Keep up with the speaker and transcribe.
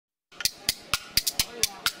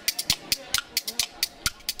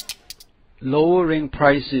Lowering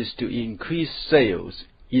prices to increase sales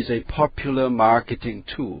is a popular marketing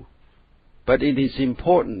tool, but it is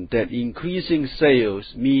important that increasing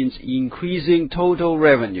sales means increasing total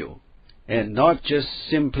revenue and not just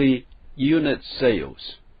simply unit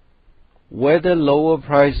sales. Whether lower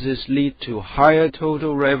prices lead to higher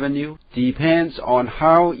total revenue depends on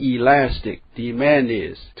how elastic demand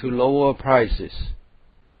is to lower prices.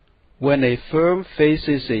 When a firm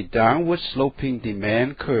faces a downward sloping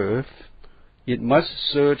demand curve, it must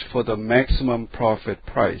search for the maximum profit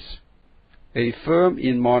price. A firm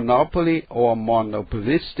in monopoly or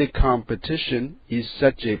monopolistic competition is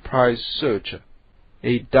such a price searcher.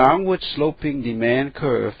 A downward sloping demand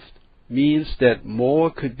curve means that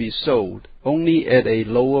more could be sold only at a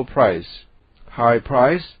lower price. High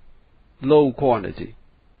price, low quantity.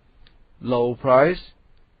 Low price,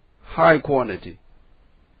 high quantity.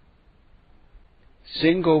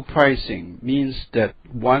 Single pricing means that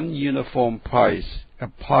one uniform price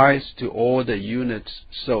applies to all the units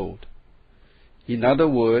sold. In other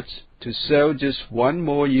words, to sell just one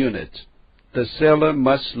more unit, the seller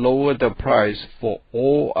must lower the price for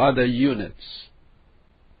all other units.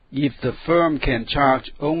 If the firm can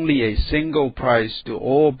charge only a single price to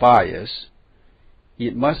all buyers,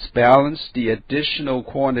 it must balance the additional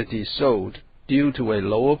quantity sold due to a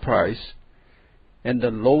lower price and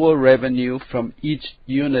the lower revenue from each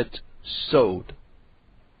unit sold.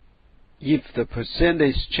 If the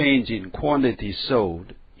percentage change in quantity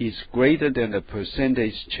sold is greater than the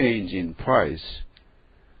percentage change in price,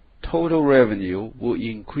 total revenue will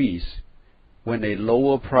increase when a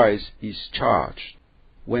lower price is charged.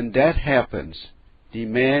 When that happens,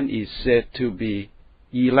 demand is said to be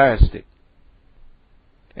elastic,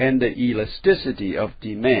 and the elasticity of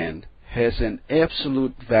demand has an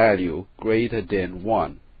absolute value greater than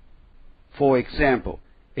 1. For example,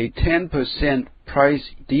 a 10%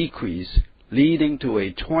 price decrease leading to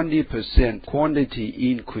a 20%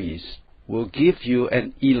 quantity increase will give you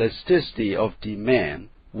an elasticity of demand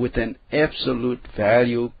with an absolute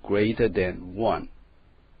value greater than 1.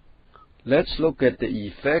 Let's look at the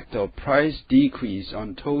effect of price decrease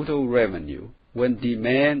on total revenue when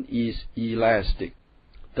demand is elastic.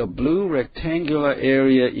 The blue rectangular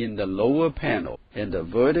area in the lower panel and the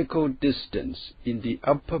vertical distance in the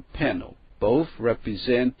upper panel both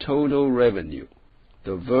represent total revenue.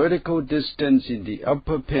 The vertical distance in the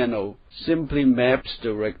upper panel simply maps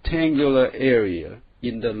the rectangular area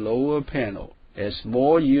in the lower panel as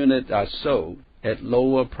more units are sold at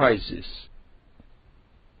lower prices.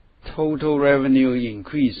 Total revenue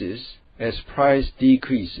increases as price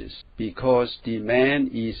decreases because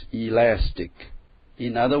demand is elastic.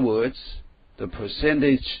 In other words, the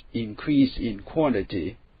percentage increase in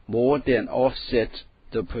quantity more than offsets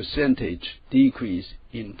the percentage decrease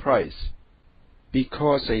in price.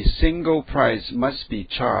 Because a single price must be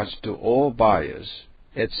charged to all buyers,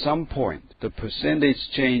 at some point the percentage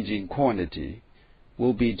change in quantity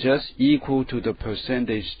will be just equal to the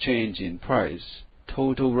percentage change in price.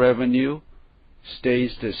 Total revenue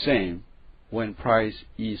stays the same when price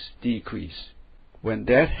is decreased. When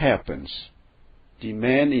that happens,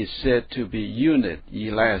 demand is said to be unit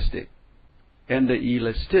elastic, and the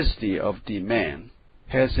elasticity of demand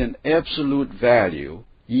has an absolute value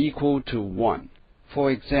equal to 1.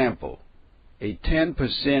 For example, a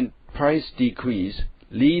 10% price decrease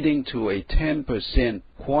leading to a 10%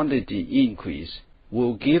 quantity increase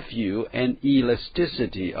will give you an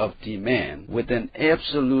elasticity of demand with an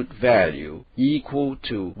absolute value equal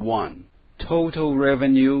to 1. Total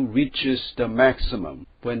revenue reaches the maximum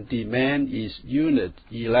when demand is unit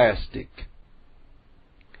elastic.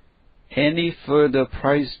 Any further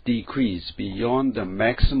price decrease beyond the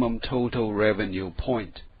maximum total revenue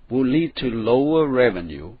point will lead to lower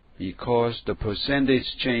revenue because the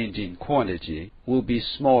percentage change in quantity will be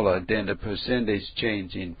smaller than the percentage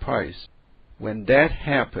change in price. When that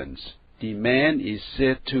happens, demand is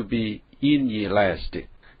said to be inelastic,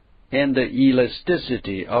 and the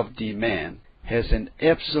elasticity of demand has an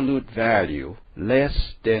absolute value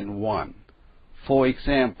less than 1. For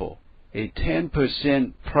example, a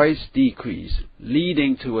 10% price decrease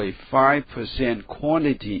leading to a 5%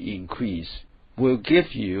 quantity increase will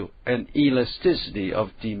give you an elasticity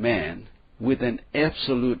of demand with an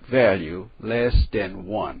absolute value less than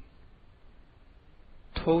 1.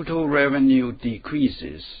 Total revenue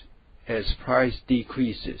decreases as price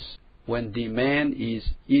decreases when demand is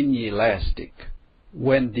inelastic.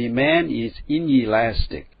 When demand is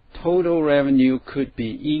inelastic, total revenue could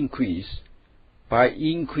be increased by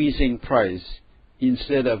increasing price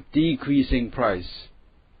instead of decreasing price.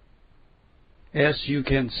 As you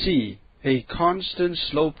can see, a constant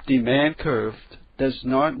slope demand curve does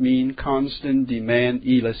not mean constant demand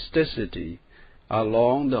elasticity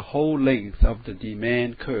along the whole length of the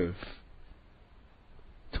demand curve.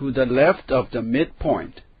 To the left of the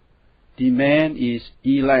midpoint, demand is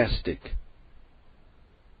elastic.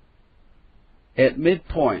 At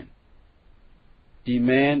midpoint,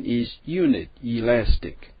 demand is unit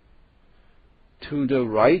elastic. To the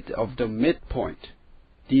right of the midpoint,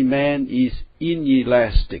 demand is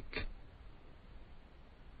inelastic.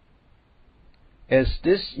 As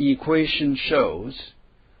this equation shows,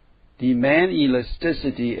 demand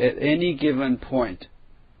elasticity at any given point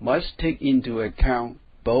must take into account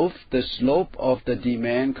both the slope of the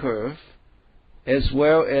demand curve as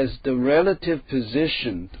well as the relative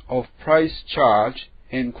position of price charge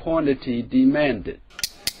and quantity demanded.